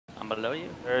below you.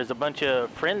 There's a bunch of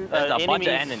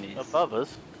enemies above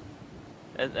us.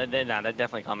 They're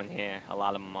definitely coming here. A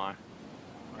lot of them are.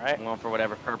 All right. I'm going for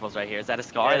whatever purple's right here. Is that a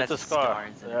scar? Yeah, that's a scar.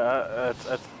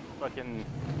 That's fucking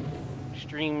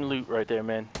extreme loot right there,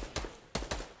 man.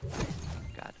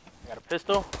 God. Got a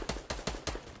pistol.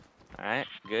 All right.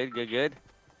 Good. Good. Good.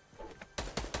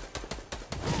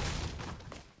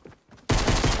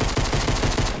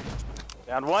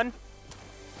 Down one.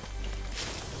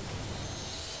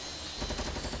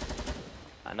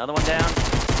 Another one down.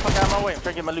 Fuck out of my way. I'm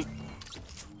trying to get my loot.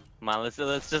 Come on, let's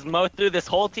just mow through this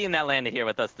whole team that landed here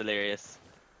with us, Delirious.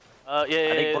 Yeah. I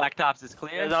think Blacktops is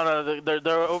clear. No,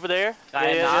 they're over there.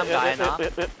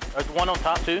 There's one on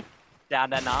top too. Down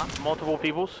that knob. Multiple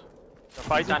peoples. He's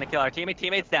trying to kill our teammate.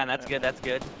 Teammate's down. That's good. That's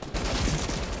good.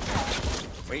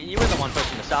 Wait, you were the one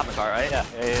pushing the shopping cart, right? Yeah.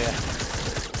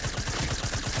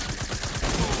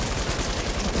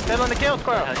 Settle on the kill,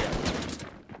 Squirrel. Hell yeah.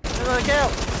 Settle on the kill.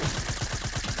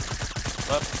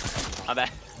 Whoop. My bad.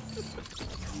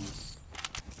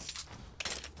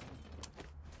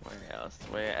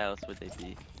 Where else would they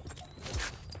be?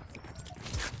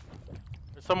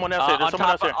 There's someone else there. There's someone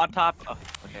else there. On top. Oh,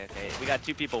 okay. We got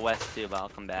 2 people west too, but I'll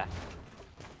come back.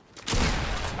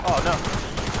 Oh no.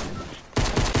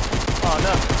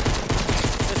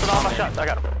 Missing all my shots. I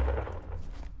got him.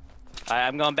 Alright,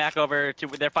 I'm going back over to.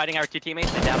 They're fighting our 2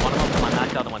 teammates. They down one of them. Come on, knock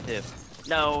the other one too.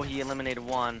 No, he eliminated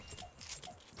one.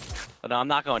 But no, I'm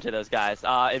not going to those guys.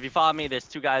 If you follow me, there's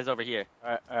 2 guys over here.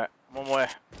 Alright. One way.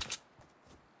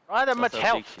 I don't have that much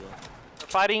health. They're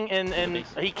fighting and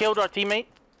he killed our teammate.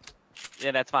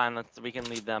 Yeah, that's fine. We can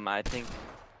leave them. I think.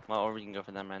 Well, or we can go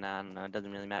for them right now. I don't know. It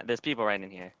doesn't really matter. There's people right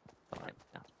in here. So, like,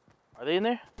 no. Are they in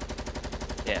there?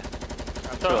 Yeah.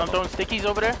 I'm throwing stickies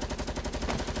over there.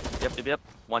 Yep.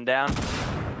 One down.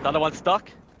 The other one's stuck.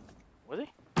 Was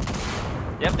he?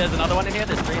 Yep, there's another one in here.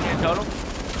 There's 3 in here total.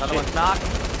 Another one's knocked.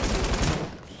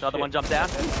 The other one jumped down.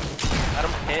 Got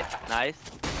him. Hit. Nice.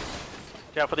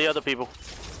 Watch out for the other people.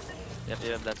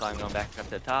 Yep, that's why I'm going back up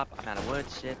to the top. I'm out of wood,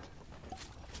 shit.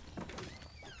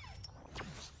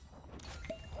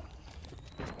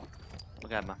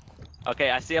 Look at him. Okay,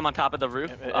 I see him on top of the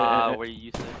roof, where you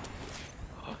used to.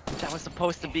 That was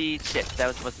supposed to be, shit, that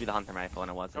was supposed to be the hunting rifle and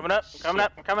it wasn't. I'm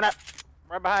coming up.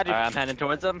 Right behind you. Alright, I'm heading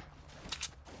towards him.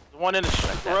 The one in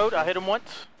the road, I hit him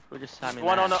once. Who just shot me?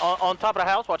 One on top of the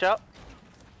house, watch out.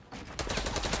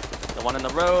 The one in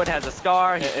the road has a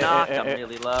scar, he's knocked, I'm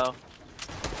really low.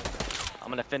 I'm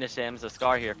gonna finish him. There's a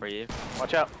scar here for you.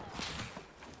 Watch out.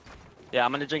 Yeah,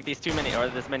 I'm gonna drink these 2 mini, or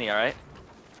this mini, alright?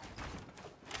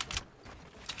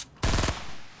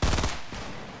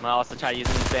 I'm gonna also try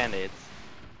using these band-aids.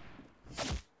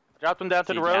 Drop them down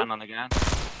to the road. Down on the ground.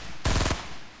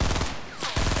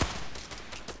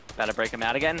 Gotta break him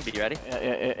out again. Be ready? Yeah.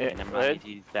 Okay, never mind.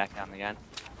 He's back down again.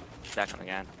 He's back on the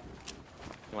ground.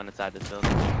 He went inside this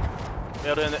building.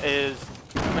 Building is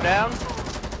coming down.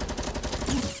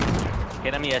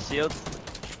 Hit him, he has shields.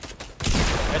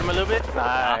 Hit him a little bit.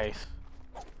 Nice.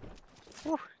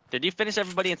 Did you finish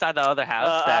everybody inside the other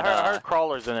house? I heard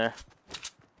crawlers in there.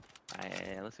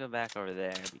 Alright, let's go back over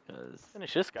there because...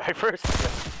 Finish this guy first.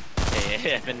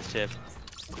 Yeah, finish him.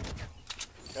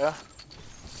 Yeah.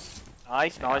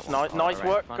 Nice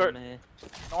work, Kurt.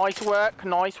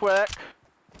 Nice work.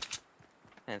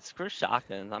 And screw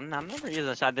shotguns. I'm never using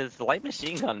a shotgun. This light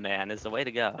machine gun, man, is the way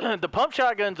to go. The pump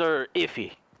shotguns are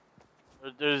iffy.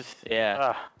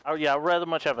 Yeah. I'd rather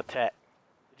much have a tat.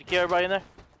 Did you kill everybody in there?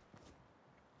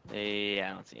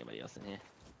 Yeah, I don't see anybody else in here.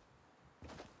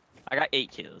 I got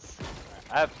 8 kills.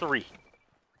 I have 3.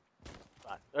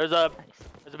 Fine. There's a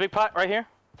big pot right here.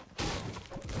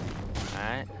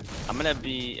 Alright. I'm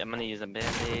gonna use some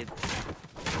band-aids.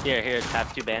 Here,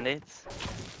 have 2 band-aids.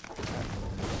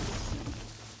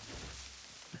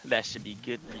 That should be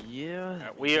good for you.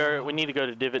 Right, we need to go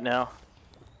to Divot now.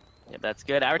 Yeah, that's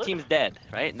good. Our team's dead,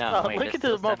 right? No, wait, look at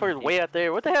those motherfuckers way out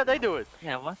there. What the hell are they doing?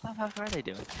 Yeah, what the fuck are they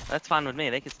doing? That's fine with me.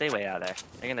 They can stay way out there.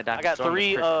 They're gonna die. I got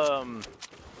 3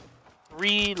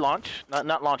 launch,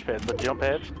 not launch pads, but jump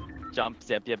pads. Jumps.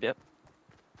 Yep.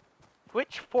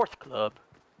 Which 4th club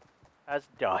has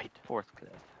died? 4th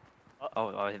club.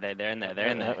 Oh, they're in there. They're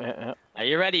in there. Yeah. Are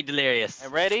you ready, Delirious?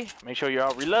 I'm ready. Make sure you're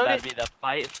all reloaded. That'd be the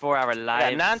fight for our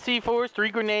lives. Got 9 C4s, 3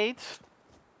 grenades.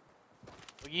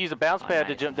 We can use a bounce pad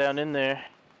to jump down in there.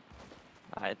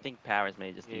 I think powers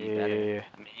may just be better.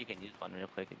 I mean, you can use one real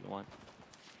quick if you want.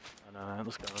 No,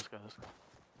 let's go.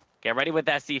 Get ready with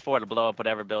that C4 to blow up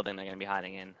whatever building they're gonna be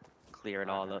hiding in. Clear it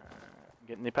all up.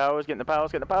 Getting the powers. Boom,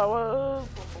 boom,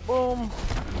 boom.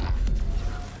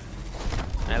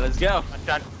 Alright, let's go.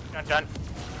 Done.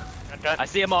 I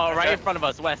see them all right in front of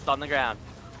us, west on the ground.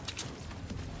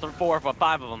 4 or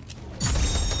 5 of them.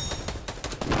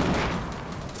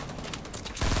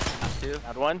 Got 2.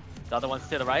 Got 1. The other one's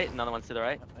to the right. Another one's to the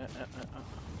right.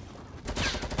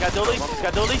 Got dualies.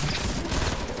 Got dualies.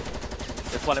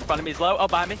 This one in front of me is low. Oh,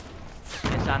 behind me.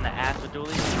 Get shot in the ass with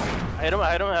dualies. I hit him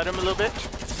a little bit.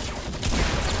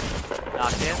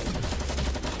 Knocked in.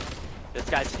 This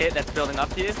guy's hit that's building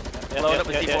up to you. Load up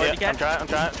with C4 if you can. I'm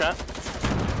trying.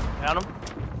 Down him.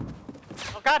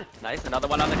 Oh god! Nice, another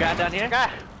one on the ground down here.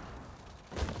 Guy.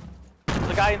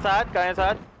 The guy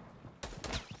inside.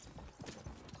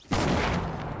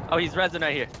 Oh, he's resin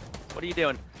right here. What are you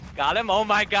doing? Got him? Oh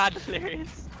my god,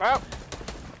 hilarious. Bro.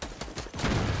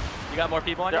 You got more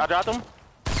people on you? I dropped him.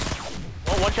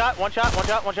 One shot. Got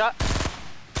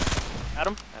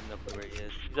him. I have no clue where he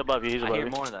is. He's above you, I hear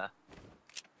more though.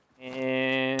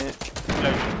 And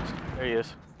there he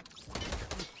is.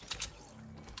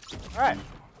 Alright.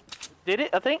 Did it,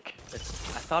 I think? I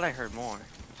thought I heard more.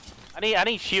 I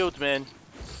need shields, man.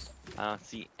 I don't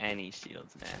see any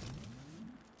shields, man.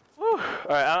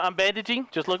 Alright, I'm bandaging.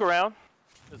 Just look around.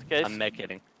 Just in case. I'm med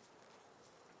kidding.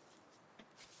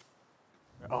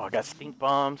 Oh, I got stink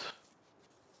bombs.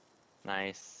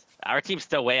 Nice. Our team's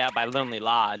still way out by Lonely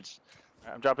Lodge.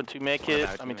 Right, I'm dropping 2 med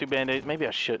kits. 2 band-aids. Maybe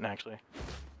I shouldn't actually.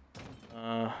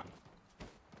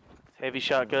 Heavy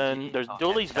shotgun. There's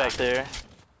dualies back there.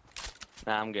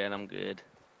 Nah, I'm good.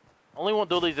 Only want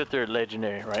dualies if they're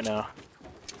legendary right now.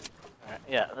 Alright,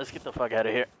 yeah, let's get the fuck out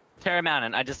of here. Terra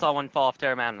Mountain. I just saw one fall off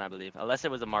Terra Mountain, I believe. Unless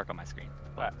it was a mark on my screen.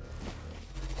 Alright.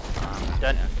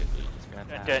 Done.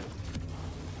 Yeah, Done.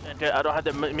 I don't have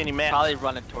that many mats. probably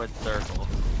running towards circle.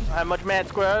 I don't have much mat,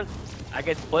 squirrel. I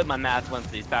could split my mats once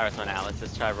these powers run out. Let's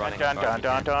just try running. Dun.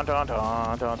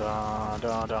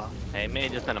 Hey,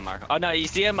 maybe just been a mark. Oh no, you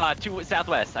see him? 2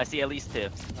 southwest. I see at least 2.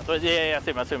 Yeah, I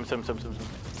see him.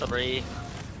 3.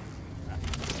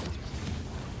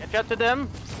 Catch up to them.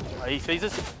 Oh, he sees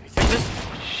us.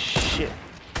 Shit.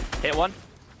 Hit 1.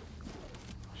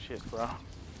 Shit, bro.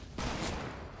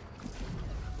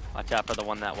 Watch out for the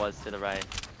one that was to the right.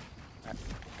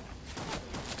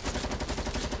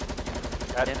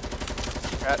 Got it.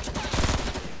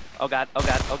 Oh god.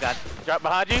 Drop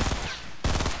behind you.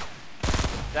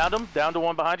 Downed him. Down to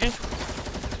one behind you.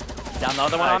 Down the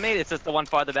other one on me? It's just the one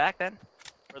farther back then?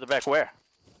 Further back where?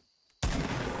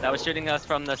 That was shooting us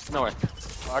from the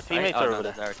north. Our teammates are over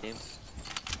there. That's our team.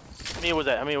 How many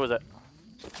was that?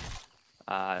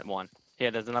 1.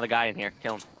 Here, there's another guy in here.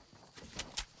 Kill him.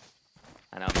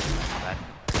 I know.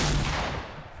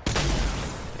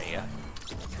 There you go.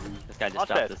 This guy just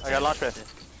dropped this. I got launch pad.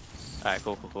 Alright,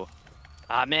 cool.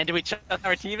 Ah, man, do we trust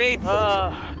our teammates?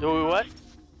 Do we what?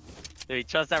 Do we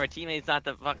trust our teammates not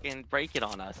to fucking break it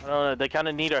on us? I don't know. They kind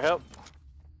of need our help.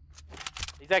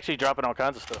 He's actually dropping all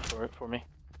kinds of stuff for me.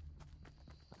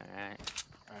 Alright.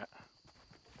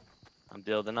 I'm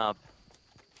building up.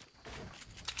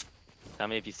 Tell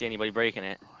me if you see anybody breaking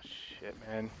it. Oh, shit,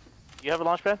 man. You have a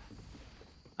launch pad?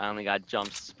 I only got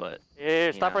jumps, but...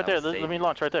 Yeah, stop right there. Let me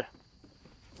launch right there.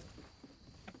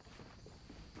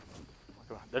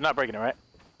 Come on. They're not breaking it, right?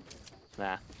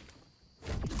 Nah.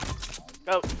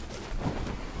 Go.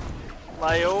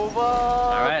 Fly over.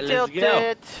 Alright, let's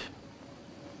go.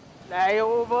 Fly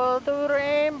over the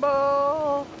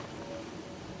rainbow.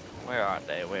 Where are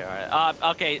they?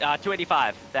 Okay,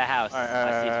 285. That house. I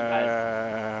see you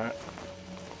guys.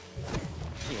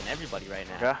 Seeing everybody right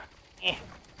now. Yeah.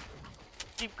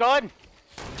 Keep going.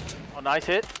 Oh, nice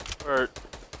hit. Or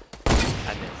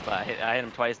I missed, but I hit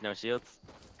him twice. No shields.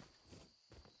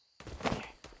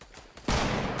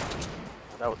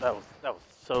 That was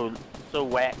so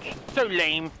whack. So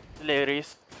lame.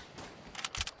 Hilarious.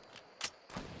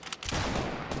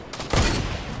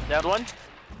 Down one.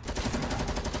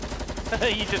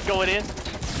 You just going in?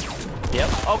 Yep.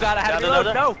 Oh god, I had to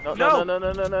reload. No. No.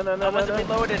 I wasn't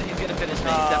reloaded. He's gonna finish me.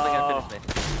 He's definitely gonna finish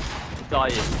me. It's all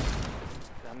you.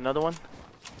 Another one.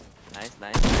 Nice.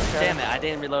 Damn it, I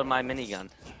didn't reload my minigun.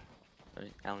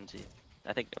 Sorry, LMG.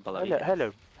 I think below you.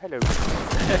 Hello. Hey,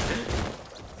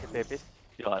 baby.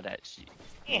 Oh, that shit.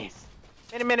 Nice.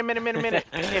 Minute.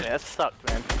 Yeah, that sucked,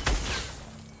 man.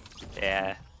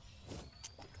 Yeah.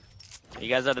 You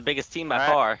guys are the biggest team by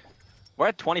far. We're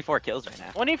at 24 kills right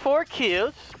now. 24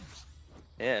 kills?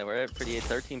 Yeah, we're at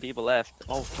 13 people left.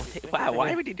 Oh, wow,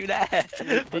 why would you do that?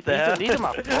 What the hell? These are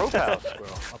my bro pals, bro.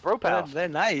 My bro pals. They're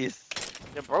nice.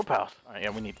 They're bro pals. Alright, yeah,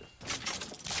 we need this.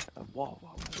 Whoa.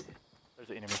 There's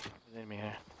an enemy. There's an enemy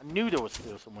here. I knew there was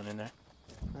still someone in there.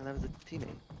 No, that was a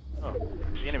teammate. Oh,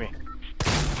 the enemy.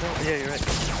 No, yeah, you're right.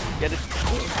 Get it.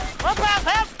 Bro pals,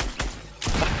 help!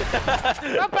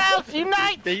 Bro pals,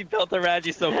 unite! They built around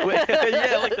you so quick.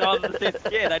 Yeah, look, they're all the same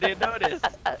skin. I didn't notice.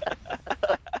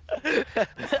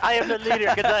 I am the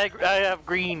leader because I have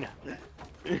green.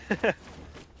 I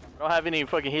don't have any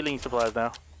fucking healing supplies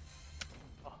now.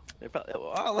 They're probably,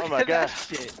 oh, look my at God. that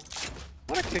shit.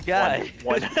 What a good guy.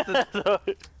 One.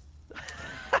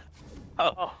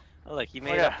 Oh, look, he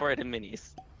made up for it in minis.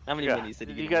 How many minis did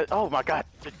he get? You guys, oh my God.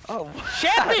 Oh,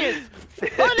 champions!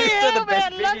 Holy hell,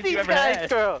 man! Love these guys, had.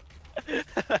 girl.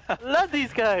 Love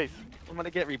these guys. I'm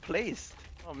gonna get replaced.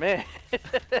 Oh man.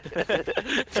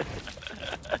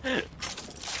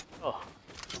 Oh.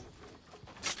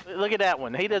 Look at that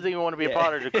one. He doesn't even want to be a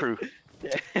part of the crew.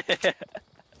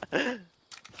 Alright.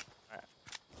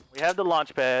 We have the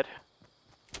launch pad.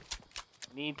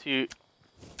 We need to.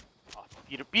 Oh,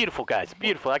 beautiful guys.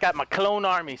 Beautiful. I got my clone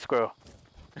army, squirrel.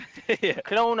 Yeah.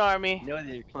 Clone army. You know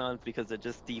they're clones because they're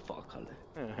just default color.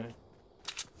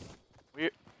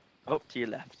 We're... Oh, to your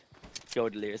left. Go,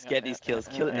 Delirious. Get these kills.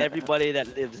 Kill everybody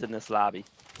that lives in this lobby.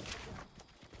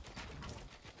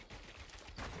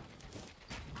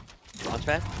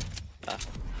 Launchpad?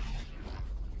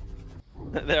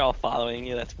 They're all following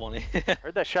you. That's funny.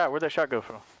 Where'd that shot? Where'd that shot go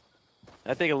from?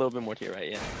 I think a little bit more to your right.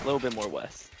 Yeah, a little bit more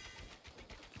west.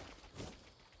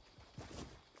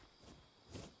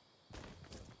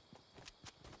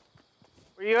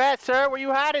 Where you at, sir? Where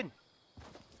you hiding?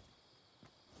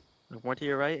 More to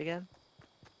your right again?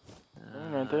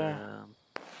 Right there.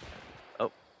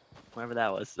 Oh, wherever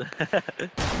that was.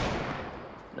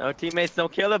 No, teammates,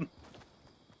 don't kill him.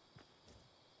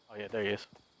 Oh yeah, there he is.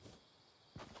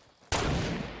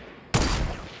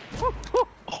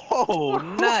 Oh,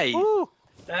 nice.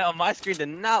 That on my screen did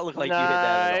not look like you hit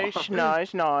that at all.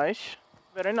 Nice, nice.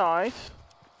 Very nice.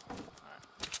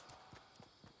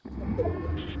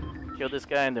 Kill this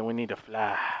guy and then we need to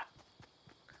fly.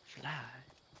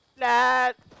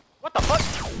 Fly. What the fuck?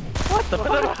 What the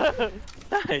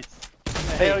fuck? Nice.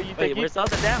 Hey, wait, where's all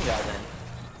the damn guy then?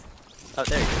 Oh,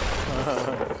 there you go.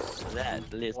 That,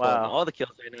 Delirious. Wow. All the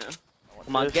kills right now.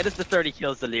 Come on, get us to 30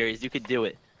 kills, Delirious. You could do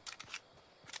it.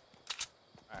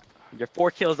 Alright. You're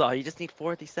 4 kills off. You just need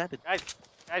 47. Guys,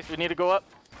 we need to go up.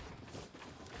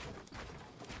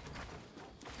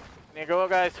 We need to go up,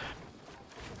 guys.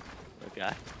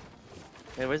 Okay.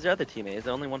 Hey, where's your other teammate? Is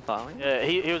there only one following? Yeah,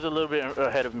 he was a little bit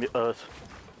ahead of us.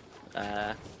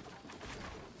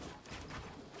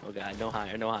 Oh god, no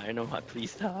higher, no higher, no higher.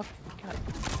 Please stop. God.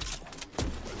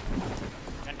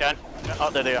 Done. Oh,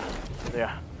 there they are. There they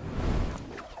are.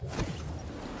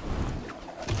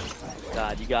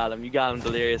 God, you got him,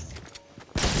 Delirious.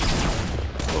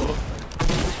 Oh.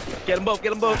 Get them both,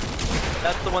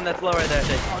 That's the one that's low right there, I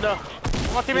think. Oh no.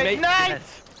 Come on, teammate. Nice!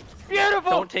 Yes.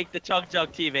 Beautiful! Don't take the chug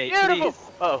teammate, beautiful. Please.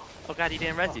 Oh. Oh god, he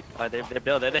didn't res you. Oh, they're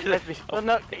building. Oh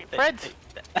no, friends!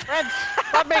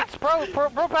 Stop mates, bro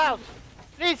pals!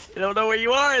 Please! They don't know where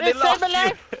you are, they lost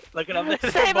you! Look at them,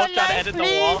 they're both trying to edit the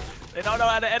wall. They don't know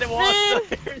how to edit walls.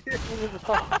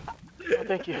 Oh,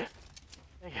 thank you.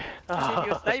 Thank you. I'll give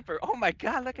you a sniper. Oh my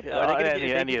god, look at it.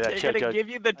 I need that chug jug. They're gonna give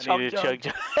you the chug jug.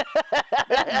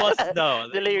 They must know.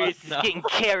 Delirious is getting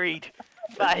carried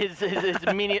by his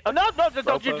minion. Oh no,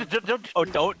 don't. Oh,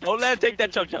 don't let him take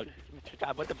that chug jug.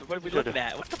 God, what are we looking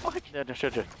at? What the fuck? Yeah, no,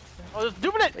 sure. Oh, it's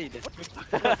doing it!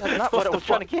 That's not what I was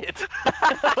trying to get.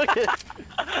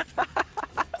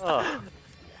 Oh,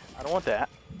 I don't want that.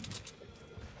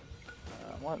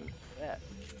 I want that.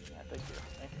 Yeah, thank you.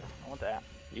 I want that.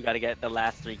 You gotta get the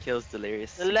last 3 kills,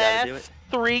 Delirious. The last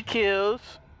 3 kills.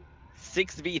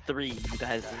 6v3. You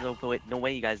guys, there's no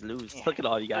way you guys lose. Yeah. Look at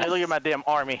all you guys. Hey, look at my damn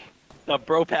army. The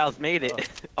bro pals made it.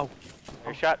 Oh.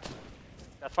 Your shot.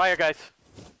 That's fire, guys.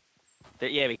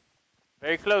 Yeah,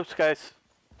 very close, guys.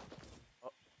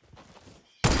 Oh.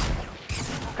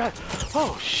 God.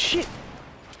 Oh, shit.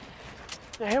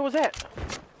 What the hell was that?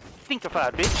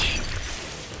 Thinkified, bitch.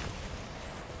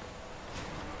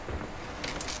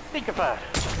 Thinkified.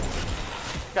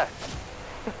 God.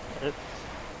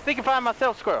 Thinkified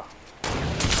myself, squirrel.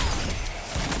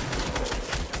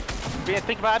 Being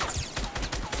thinkified.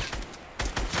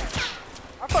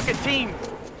 Our fucking team.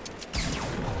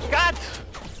 God.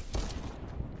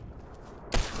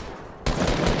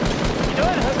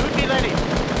 Hoochie lady.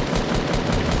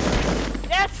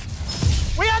 Yes!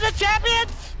 We are the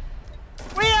champions!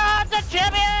 We are the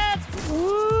champions!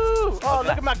 Woo! Oh,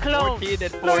 look at my clones! 14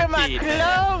 and 14. Look at my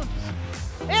clones!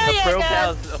 Hell yeah,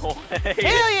 guys!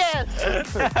 Hell yes!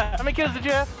 How many kills did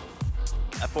you have?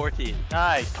 14.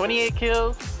 Nice. 28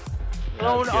 kills.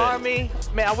 Clone army.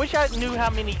 Man, I wish I knew how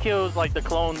many kills like the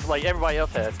clones, like everybody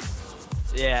else had.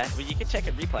 Yeah, well, you can check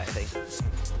a replay, I think.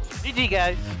 GG,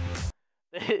 guys.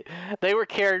 They were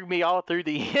carrying me all through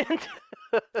the end.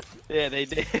 Yeah, they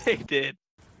did. They did.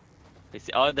 They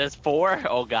see, oh, there's 4?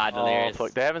 Oh god, Delirious. Oh,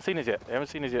 fuck. They haven't seen us yet.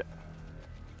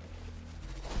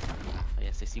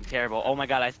 They seem terrible. Oh my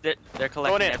god, they're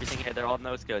collecting everything here. They're all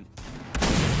nose good.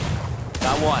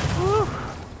 Got one. Woo.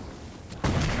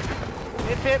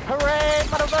 Hit, hooray,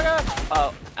 motherfucker!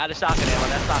 Oh, out of shotgun ammo.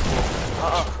 That's not cool.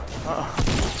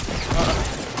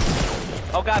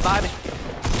 Oh god, behind me.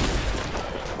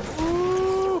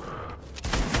 Woo.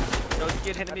 Those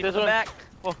kid hitting me from the back.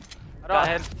 Oh, got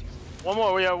him. One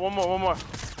more, one more.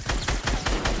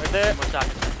 Right there. One more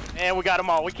shotgun. And we got them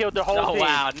all. We killed their whole team. Oh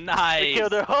wow, nice. We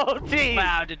killed their whole team.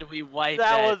 Wow, did we wipe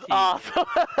that was team. awesome.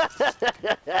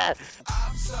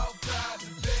 I'm so proud to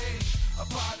be a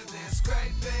part of this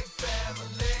great big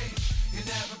family. You're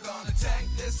never gonna take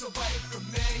this away from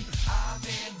me. I'm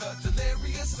in the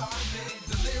delirious army,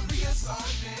 delirious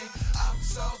army. I'm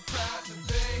so proud to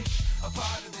be a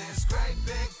part of this great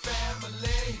big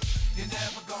family. You're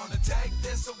never gonna take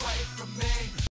this away from me.